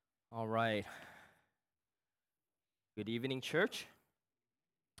All right. Good evening, church.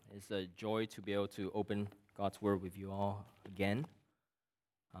 It's a joy to be able to open God's Word with you all again.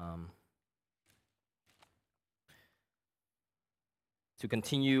 To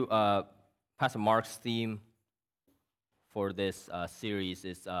continue, Pastor Mark's theme for this series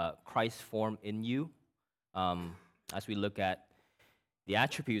is Christ formed in you. As we look at the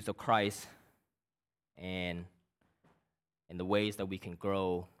attributes of Christ and the ways that we can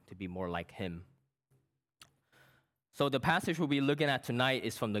grow to be more like Him. So the passage we'll be looking at tonight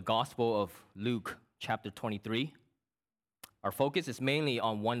is from the Gospel of Luke, chapter 23. Our focus is mainly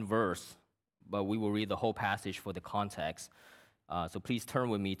on one verse, but we will read the whole passage for the context. So please turn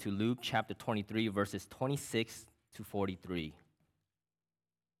with me to Luke, chapter 23, verses 26 to 43.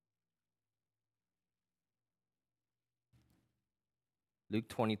 Luke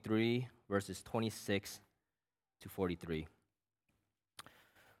 23, verses 26 to 43.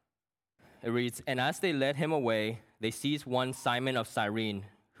 It reads, "And as they led him away, they seized one Simon of Cyrene,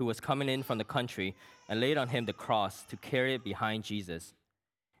 who was coming in from the country, and laid on him the cross to carry it behind Jesus.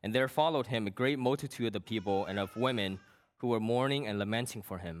 And there followed him a great multitude of the people and of women who were mourning and lamenting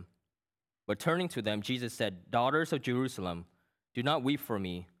for him. But turning to them, Jesus said, 'Daughters of Jerusalem, do not weep for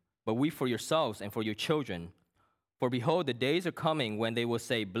me, but weep for yourselves and for your children. For behold, the days are coming when they will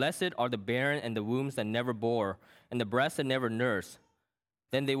say, Blessed are the barren and the wombs that never bore, and the breasts that never nursed.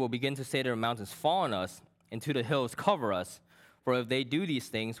 Then they will begin to say to the mountains, Fall on us, and to the hills, cover us. For if they do these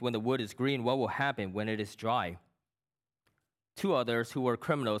things when the wood is green, what will happen when it is dry?' Two others who were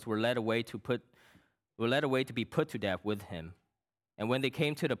criminals were led away to be put to death with him. And when they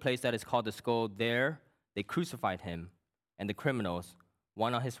came to the place that is called the Skull, there they crucified him and the criminals,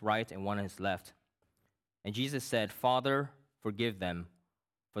 one on his right and one on his left. And Jesus said, Father, forgive them,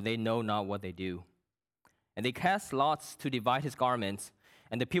 for they know not what they do. And they cast lots to divide his garments.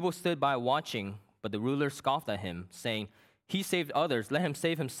 And the people stood by watching, but the ruler scoffed at him, saying, 'He saved others, let him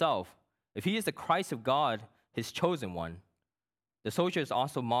save himself. If he is the Christ of God, his chosen one.' The soldiers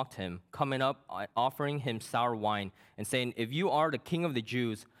also mocked him, coming up, offering him sour wine, and saying, 'If you are the king of the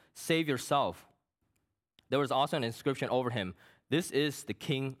Jews, save yourself.' There was also an inscription over him, 'This is the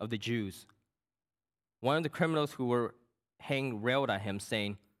King of the Jews.' One of the criminals who were hanged railed at him,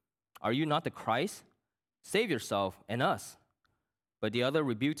 saying, 'Are you not the Christ? Save yourself and us.' But the other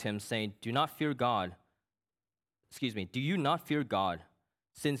rebuked him, saying, Do you not fear God, since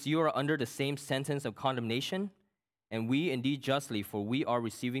you are under the same sentence of condemnation? And we indeed justly, for we are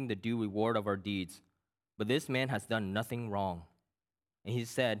receiving the due reward of our deeds. But this man has done nothing wrong.' And he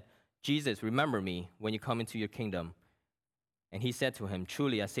said, 'Jesus, remember me when you come into your kingdom.' And he said to him,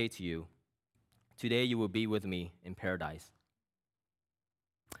 'Truly I say to you, today you will be with me in paradise.'"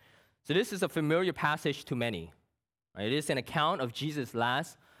 So this is a familiar passage to many. It is an account of Jesus'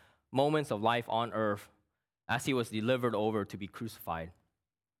 last moments of life on earth as he was delivered over to be crucified.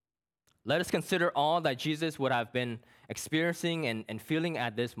 Let us consider all that Jesus would have been experiencing and feeling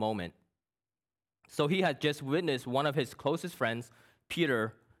at this moment. So he had just witnessed one of his closest friends,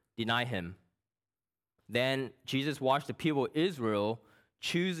 Peter, deny him. Then Jesus watched the people of Israel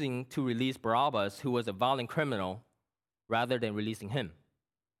choosing to release Barabbas, who was a violent criminal, rather than releasing him.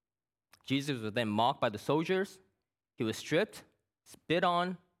 Jesus was then mocked by the soldiers. He was stripped, spit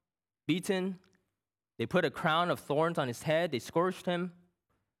on, beaten. They put a crown of thorns on his head. They scourged him.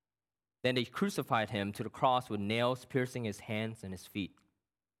 Then they crucified him to the cross with nails piercing his hands and his feet.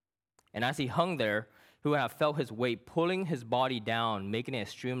 And as he hung there, he would have felt his weight pulling his body down, making it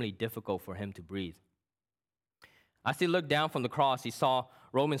extremely difficult for him to breathe. As he looked down from the cross, he saw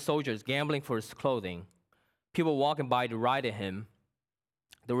Roman soldiers gambling for his clothing. People walking by derided him.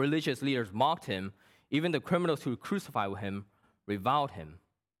 The religious leaders mocked him. Even the criminals who crucified him reviled him.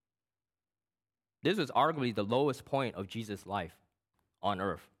 This was arguably the lowest point of Jesus' life on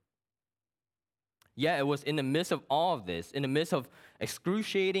earth. Yet it was in the midst of all of this, in the midst of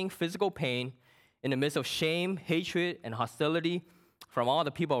excruciating physical pain, in the midst of shame, hatred, and hostility from all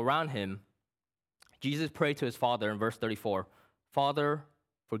the people around him, Jesus prayed to his Father in verse 34, "Father,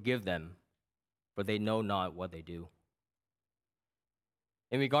 forgive them, for they know not what they do."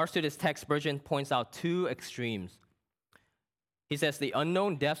 In regards to this text, Spurgeon points out two extremes. He says, the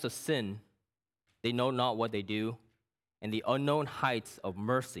unknown depths of sin, they know not what they do, and the unknown heights of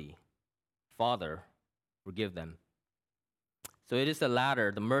mercy, Father, forgive them. So it is the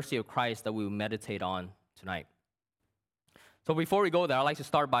latter, the mercy of Christ, that we will meditate on tonight. So before we go there, I'd like to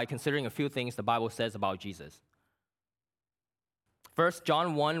start by considering a few things the Bible says about Jesus. First,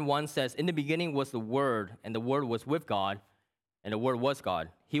 John 1:1 says, "In the beginning was the Word, and the Word was with God, and the Word was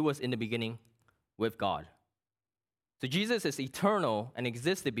God. He was in the beginning with God." So Jesus is eternal and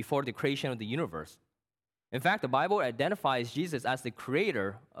existed before the creation of the universe. In fact, the Bible identifies Jesus as the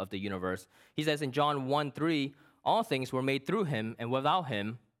creator of the universe. He says in John 1:3, all things were made through him, and without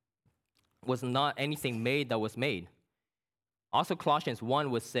him was not anything made that was made. Also, Colossians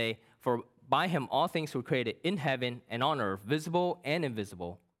 1 would say, for by him all things were created in heaven and on earth, visible and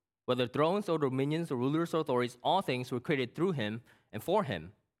invisible. Whether thrones or dominions or rulers or authorities, all things were created through him and for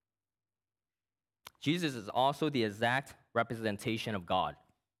him. Jesus is also the exact representation of God.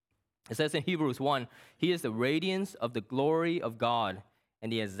 It says in Hebrews 1, he is the radiance of the glory of God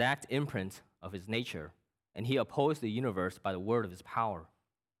and the exact imprint of his nature, and he upholds the universe by the word of his power.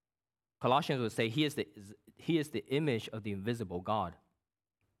 Colossians would say he is the image of the invisible God.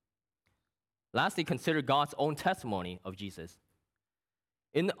 Lastly, consider God's own testimony of Jesus.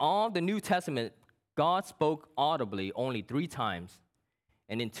 In all the New Testament, God spoke audibly only 3 times,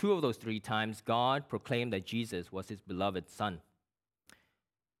 and in 2 of those 3 times, God proclaimed that Jesus was his beloved Son.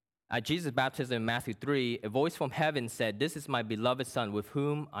 At Jesus' baptism in Matthew 3, a voice from heaven said, this is my beloved Son, with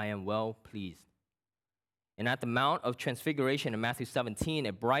whom I am well pleased. And at the Mount of Transfiguration in Matthew 17,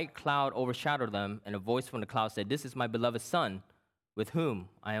 a bright cloud overshadowed them, and a voice from the cloud said, this is my beloved Son, with whom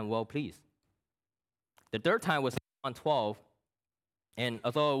I am well pleased. The 3rd time was in John 12, and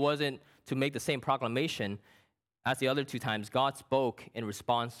although it wasn't to make the same proclamation as the other 2 times, God spoke in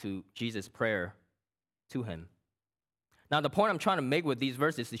response to Jesus' prayer to him. Now, the point I'm trying to make with these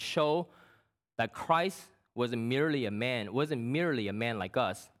verses is to show that Christ wasn't merely a man like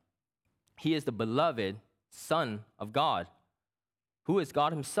us. He is the beloved Son of God, who is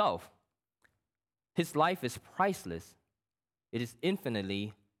God himself. His life is priceless. It is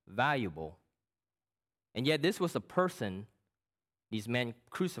infinitely valuable. And yet this was the person these men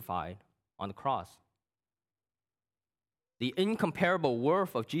crucified on the cross. The incomparable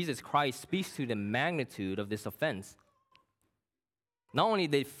worth of Jesus Christ speaks to the magnitude of this offense. Not only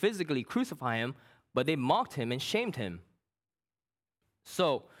did they physically crucify him, but they mocked him and shamed him.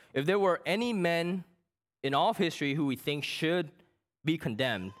 So, if there were any men in all of history who we think should be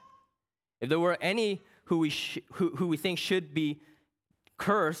condemned, if there were any who we think should be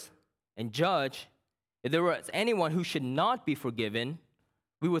cursed and judged, if there was anyone who should not be forgiven,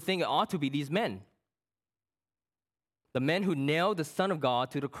 we would think it ought to be these men. The men who nailed the Son of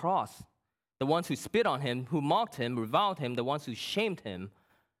God to the cross. The ones who spit on him, who mocked him, reviled him, the ones who shamed him.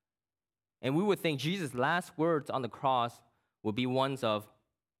 And we would think Jesus' last words on the cross would be ones of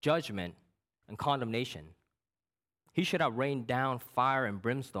judgment and condemnation. He should have rained down fire and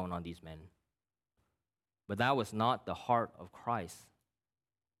brimstone on these men. But that was not the heart of Christ.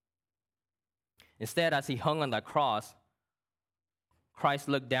 Instead, as he hung on that cross, Christ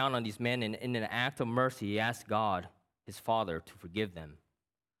looked down on these men, and in an act of mercy, he asked God, his Father, to forgive them.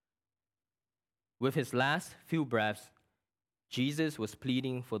 With his last few breaths, Jesus was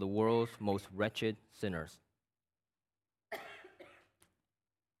pleading for the world's most wretched sinners.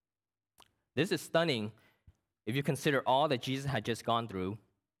 This is stunning if you consider all that Jesus had just gone through,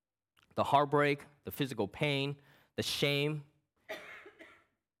 the heartbreak, the physical pain, the shame.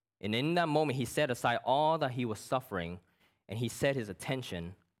 And in that moment, he set aside all that he was suffering, and he set his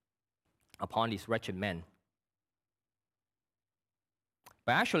attention upon these wretched men.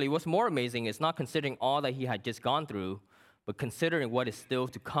 But actually, what's more amazing is not considering all that he had just gone through, but considering what is still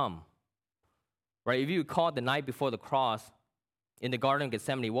to come. Right? If you recall the night before the cross in the Garden of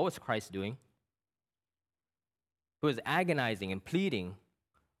Gethsemane, what was Christ doing? He was agonizing and pleading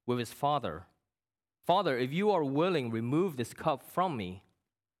with his Father. Father, if you are willing, remove this cup from me.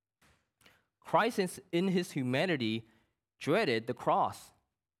 Christ, in his humanity, dreaded the cross.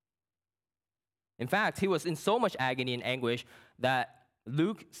 In fact, he was in so much agony and anguish that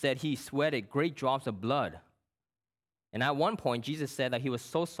Luke said he sweated great drops of blood. And at one point, Jesus said that he was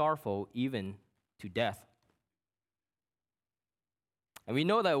so sorrowful even to death. And we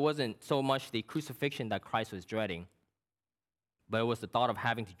know that it wasn't so much the crucifixion that Christ was dreading, but it was the thought of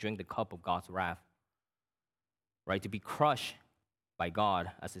having to drink the cup of God's wrath, right? To be crushed by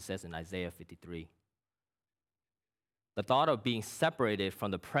God, as it says in Isaiah 53. The thought of being separated from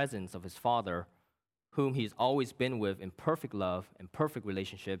the presence of his Father, whom he's always been with in perfect love and perfect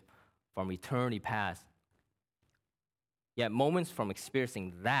relationship from eternity past. Yet moments from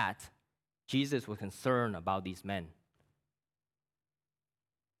experiencing that, Jesus was concerned about these men,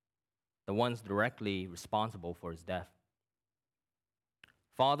 the ones directly responsible for his death.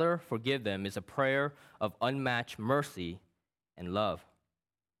 Father, forgive them is a prayer of unmatched mercy and love.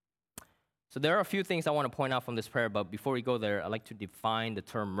 So there are a few things I want to point out from this prayer, but before we go there, I'd like to define the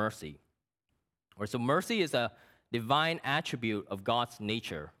term mercy. So mercy is a divine attribute of God's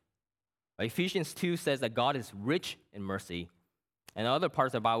nature. Ephesians 2 says that God is rich in mercy, and other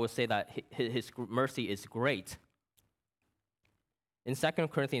parts of the Bible say that his mercy is great. In 2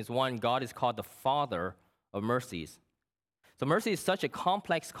 Corinthians 1, God is called the Father of mercies. So mercy is such a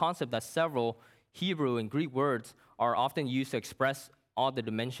complex concept that several Hebrew and Greek words are often used to express all the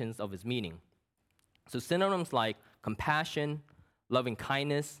dimensions of its meaning. So synonyms like compassion, loving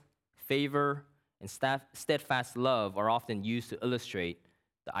kindness, favor, and steadfast love are often used to illustrate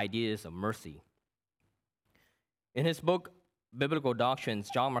the ideas of mercy. In his book, Biblical Doctrines,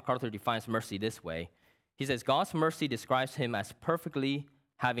 John MacArthur defines mercy this way. He says, God's mercy describes him as perfectly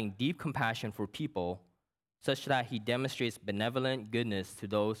having deep compassion for people, such that he demonstrates benevolent goodness to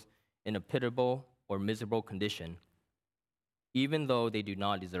those in a pitiable or miserable condition, even though they do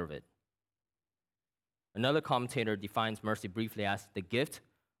not deserve it. Another commentator defines mercy briefly as the gift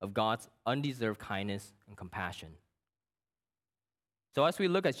of God's undeserved kindness and compassion. So as we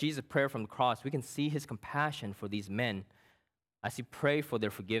look at Jesus' prayer from the cross, we can see his compassion for these men as he prayed for their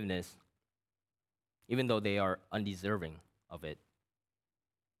forgiveness, even though they are undeserving of it.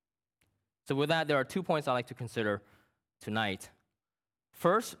 So with that, there are 2 points I'd like to consider tonight.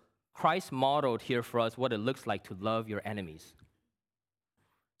 First, Christ modeled here for us what it looks like to love your enemies.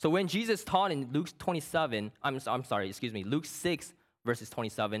 So when Jesus taught in Luke 6, verses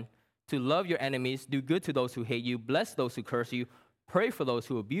 27, to love your enemies, do good to those who hate you, bless those who curse you, pray for those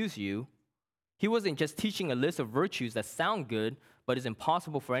who abuse you, he wasn't just teaching a list of virtues that sound good, but is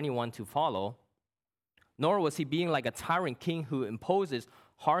impossible for anyone to follow. Nor was he being like a tyrant king who imposes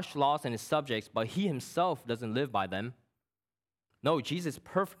harsh laws on his subjects, but he himself doesn't live by them. No, Jesus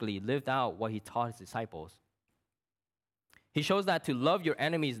perfectly lived out what he taught his disciples. He shows that to love your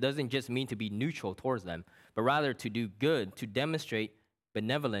enemies doesn't just mean to be neutral towards them, but rather to do good, to demonstrate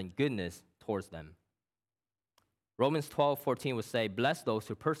benevolent goodness towards them. Romans 12:14 would say, bless those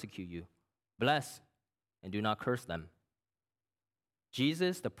who persecute you. Bless and do not curse them.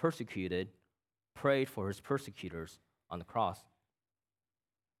 Jesus, the persecuted, prayed for his persecutors on the cross.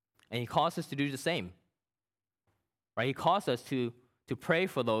 And he calls us to do the same. Right? He calls us to pray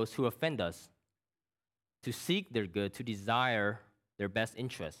for those who offend us, to seek their good, to desire their best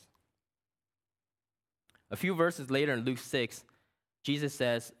interests. A few verses later in Luke 6, Jesus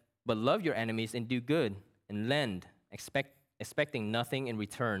says, but love your enemies and do good and lend, expecting nothing in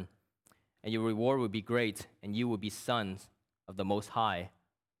return, and your reward will be great, and you will be sons of the Most High.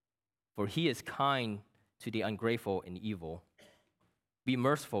 For he is kind to the ungrateful and evil. Be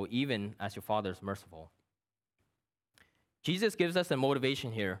merciful, even as your Father is merciful. Jesus gives us a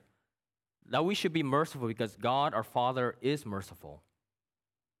motivation here that we should be merciful because God, our Father, is merciful.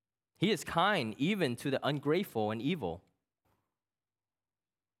 He is kind even to the ungrateful and evil.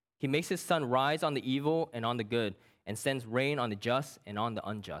 He makes his sun rise on the evil and on the good, and sends rain on the just and on the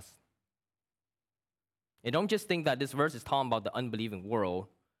unjust. And don't just think that this verse is talking about the unbelieving world.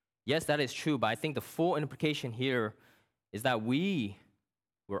 Yes, that is true, but I think the full implication here is that we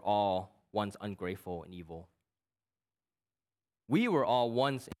were all once ungrateful and evil. We were all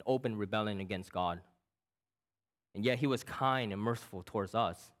once in open rebellion against God, and yet he was kind and merciful towards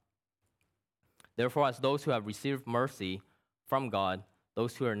us. Therefore, as those who have received mercy from God,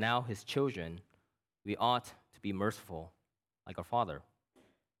 those who are now his children, we ought to be merciful like our Father.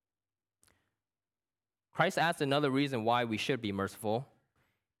 Christ adds another reason why we should be merciful.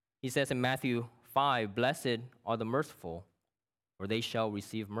 He says in Matthew 5, blessed are the merciful, for they shall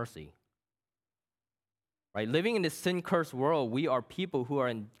receive mercy. Right? Living in this sin-cursed world, we are people who are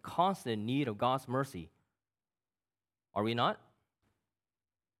in constant need of God's mercy. Are we not?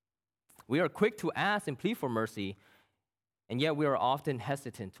 We are quick to ask and plead for mercy, and yet we are often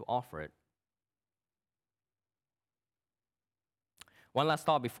hesitant to offer it. One last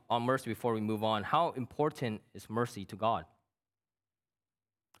thought on mercy before we move on. How important is mercy to God?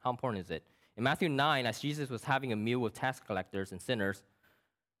 How important is it? In Matthew 9, as Jesus was having a meal with tax collectors and sinners,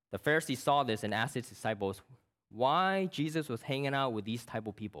 the Pharisees saw this and asked his disciples why Jesus was hanging out with these type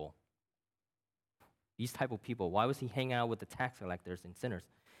of people. These type of people. Why was he hanging out with the tax collectors and sinners?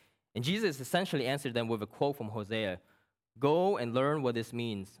 And Jesus essentially answered them with a quote from Hosea. Go and learn what this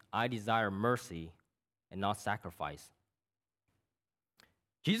means. I desire mercy and not sacrifice.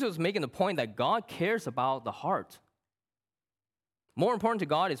 Jesus was making the point that God cares about the heart. More important to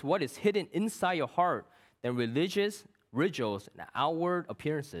God is what is hidden inside your heart than religious rituals and outward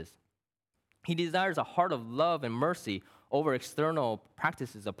appearances. He desires a heart of love and mercy over external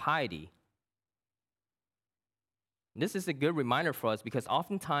practices of piety. And this is a good reminder for us because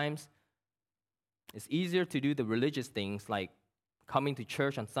oftentimes it's easier to do the religious things like coming to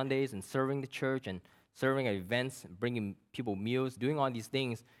church on Sundays and serving the church and serving at events and bringing people meals, doing all these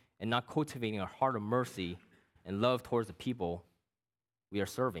things, and not cultivating a heart of mercy and love towards the people we are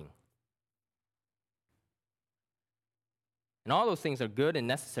serving. And all those things are good and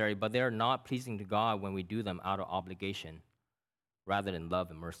necessary, but they are not pleasing to God when we do them out of obligation rather than love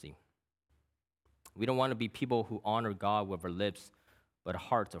and mercy. We don't want to be people who honor God with our lips, but our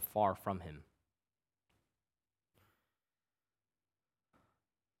hearts are far from Him.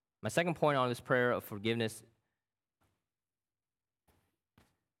 My second point on this prayer of forgiveness,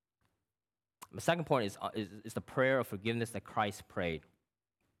 my second point is the prayer of forgiveness that Christ prayed.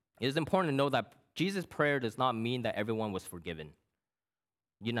 It is important to know that Jesus' prayer does not mean that everyone was forgiven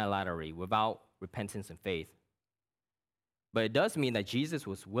unilaterally without repentance and faith. But it does mean that Jesus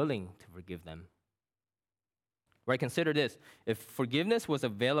was willing to forgive them. Right? Consider this. If forgiveness was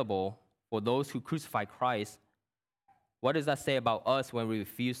available for those who crucified Christ, what does that say about us when we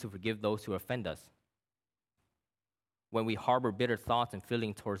refuse to forgive those who offend us? When we harbor bitter thoughts and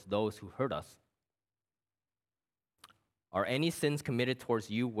feelings towards those who hurt us? Are any sins committed towards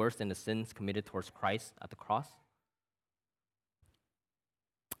you worse than the sins committed towards Christ at the cross?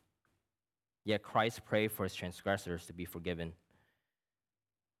 Yet Christ prayed for his transgressors to be forgiven.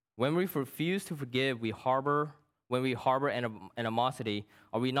 When we refuse to forgive, when we harbor animosity,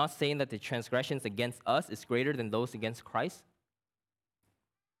 are we not saying that the transgressions against us is greater than those against Christ?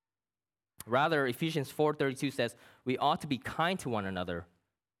 Rather, Ephesians 4:32 says, we ought to be kind to one another,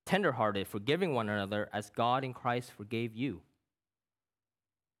 tenderhearted, forgiving one another as God in Christ forgave you.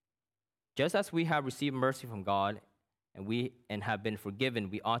 Just as we have received mercy from God and have been forgiven,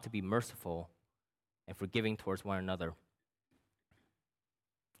 we ought to be merciful and forgiving towards one another.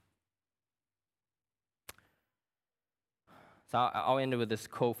 So I'll end with this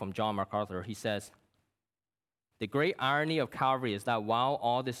quote from John MacArthur. He says, the great irony of Calvary is that while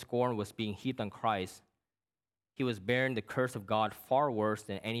all this scorn was being heaped on Christ, he was bearing the curse of God far worse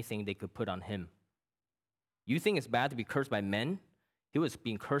than anything they could put on him. You think it's bad to be cursed by men? He was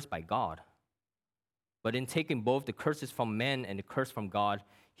being cursed by God. But in taking both the curses from men and the curse from God,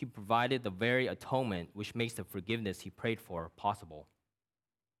 he provided the very atonement which makes the forgiveness he prayed for possible.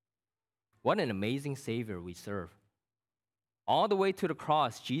 What an amazing Savior we serve. All the way to the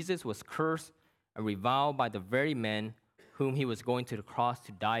cross, Jesus was cursed and reviled by the very men whom he was going to the cross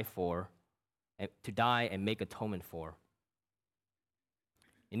to die for, to die and make atonement for.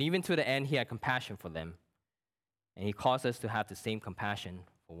 And even to the end, he had compassion for them. And he calls us to have the same compassion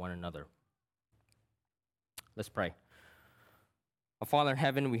for one another. Let's pray. Our Father in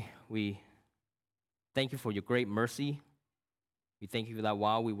heaven, we thank you for your great mercy. We thank you that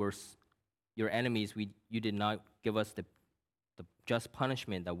while we were your enemies, you did not give us the just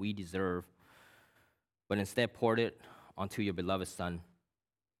punishment that we deserve, but instead poured it onto your beloved Son.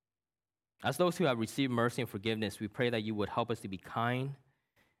 As those who have received mercy and forgiveness, we pray that you would help us to be kind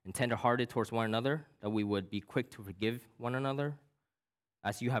and tenderhearted towards one another, that we would be quick to forgive one another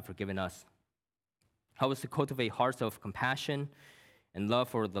as you have forgiven us. Help us to cultivate hearts of compassion and love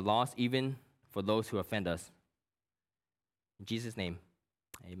for the lost, even for those who offend us. In Jesus' name,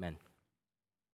 amen.